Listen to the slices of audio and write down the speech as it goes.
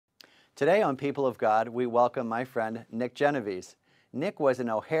Today on People of God, we welcome my friend Nick Genovese. Nick was an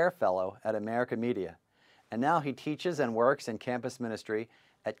O'Hare Fellow at America Media, and now he teaches and works in campus ministry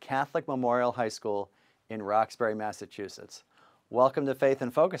at Catholic Memorial High School in Roxbury, Massachusetts. Welcome to Faith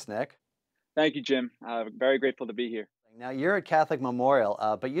in Focus, Nick. Thank you, Jim. Very grateful to be here. Now, you're at Catholic Memorial,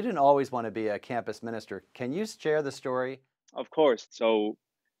 but you didn't always want to be a campus minister. Can you share the story? Of course. So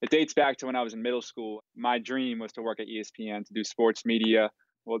it dates back to when I was in middle school. My dream was to work at ESPN, to do sports media.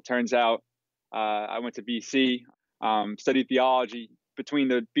 Well, it turns out I went to BC, studied theology. Between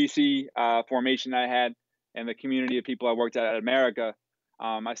the BC formation I had and the community of people I worked at America,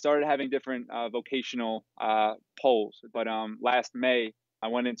 I started having different vocational polls. But last May, I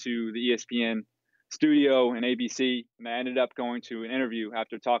went into the ESPN studio in ABC, and I ended up going to an interview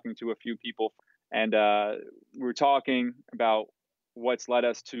after talking to a few people. And we were talking about what's led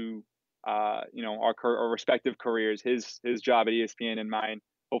us to, our respective careers, his job at ESPN and mine,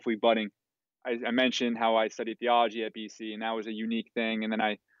 hopefully budding. I mentioned how I studied theology at BC, and that was a unique thing. And then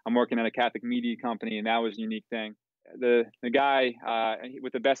I'm working at a Catholic media company, and that was a unique thing. The guy,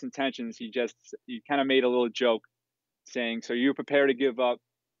 with the best intentions, he kind of made a little joke saying, "So you're prepared to give up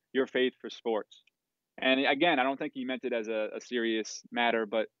your faith for sports?" And again, I don't think he meant it as a serious matter,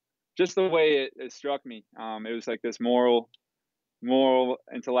 but just the way it struck me, it was like this moral,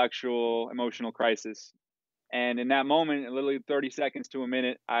 intellectual, emotional crisis. And in that moment, literally 30 seconds to a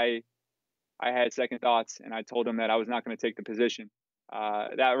minute, I had second thoughts, and I told him that I was not going to take the position.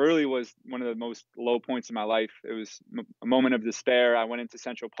 That really was one of the most low points in my life. It was a moment of despair. I went into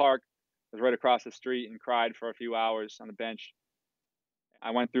Central Park, was right across the street, and cried for a few hours on a bench.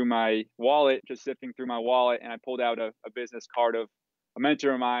 I went through my wallet, just sifting through my wallet, and I pulled out a business card of a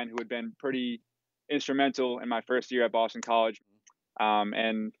mentor of mine who had been pretty instrumental in my first year at Boston College.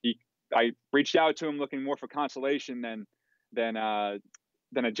 I reached out to him looking more for consolation than a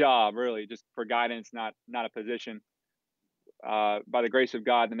job, really, just for guidance, not a position. By the grace of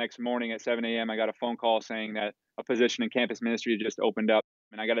God, the next morning at 7 a.m., I got a phone call saying that a position in campus ministry had just opened up.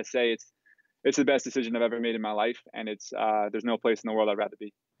 And I got to say, it's the best decision I've ever made in my life, and there's no place in the world I'd rather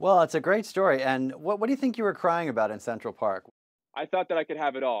be. Well, it's a great story. And what do you think you were crying about in Central Park? I thought that I could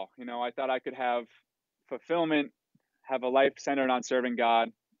have it all. I thought I could have fulfillment, have a life centered on serving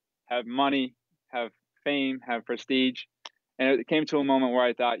God, have money, have fame, have prestige. And it came to a moment where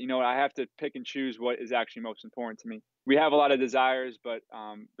I thought, I have to pick and choose what is actually most important to me. We have a lot of desires, but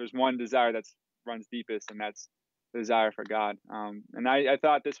there's one desire that runs deepest, and that's the desire for God. And I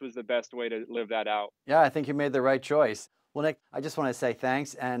thought this was the best way to live that out. Yeah, I think you made the right choice. Well, Nick, I just want to say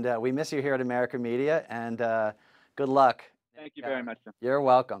thanks, and we miss you here at America Media, and good luck. Thank you very much. You're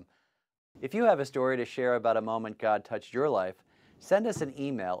welcome. If you have a story to share about a moment God touched your life, send us an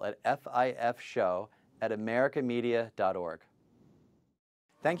email at fifshow@americamedia.org.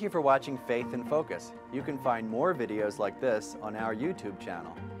 Thank you for watching Faith in Focus. You can find more videos like this on our YouTube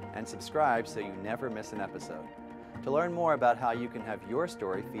channel, and subscribe so you never miss an episode. To learn more about how you can have your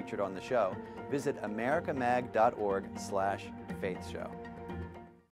story featured on the show, visit americamag.org/faithshow.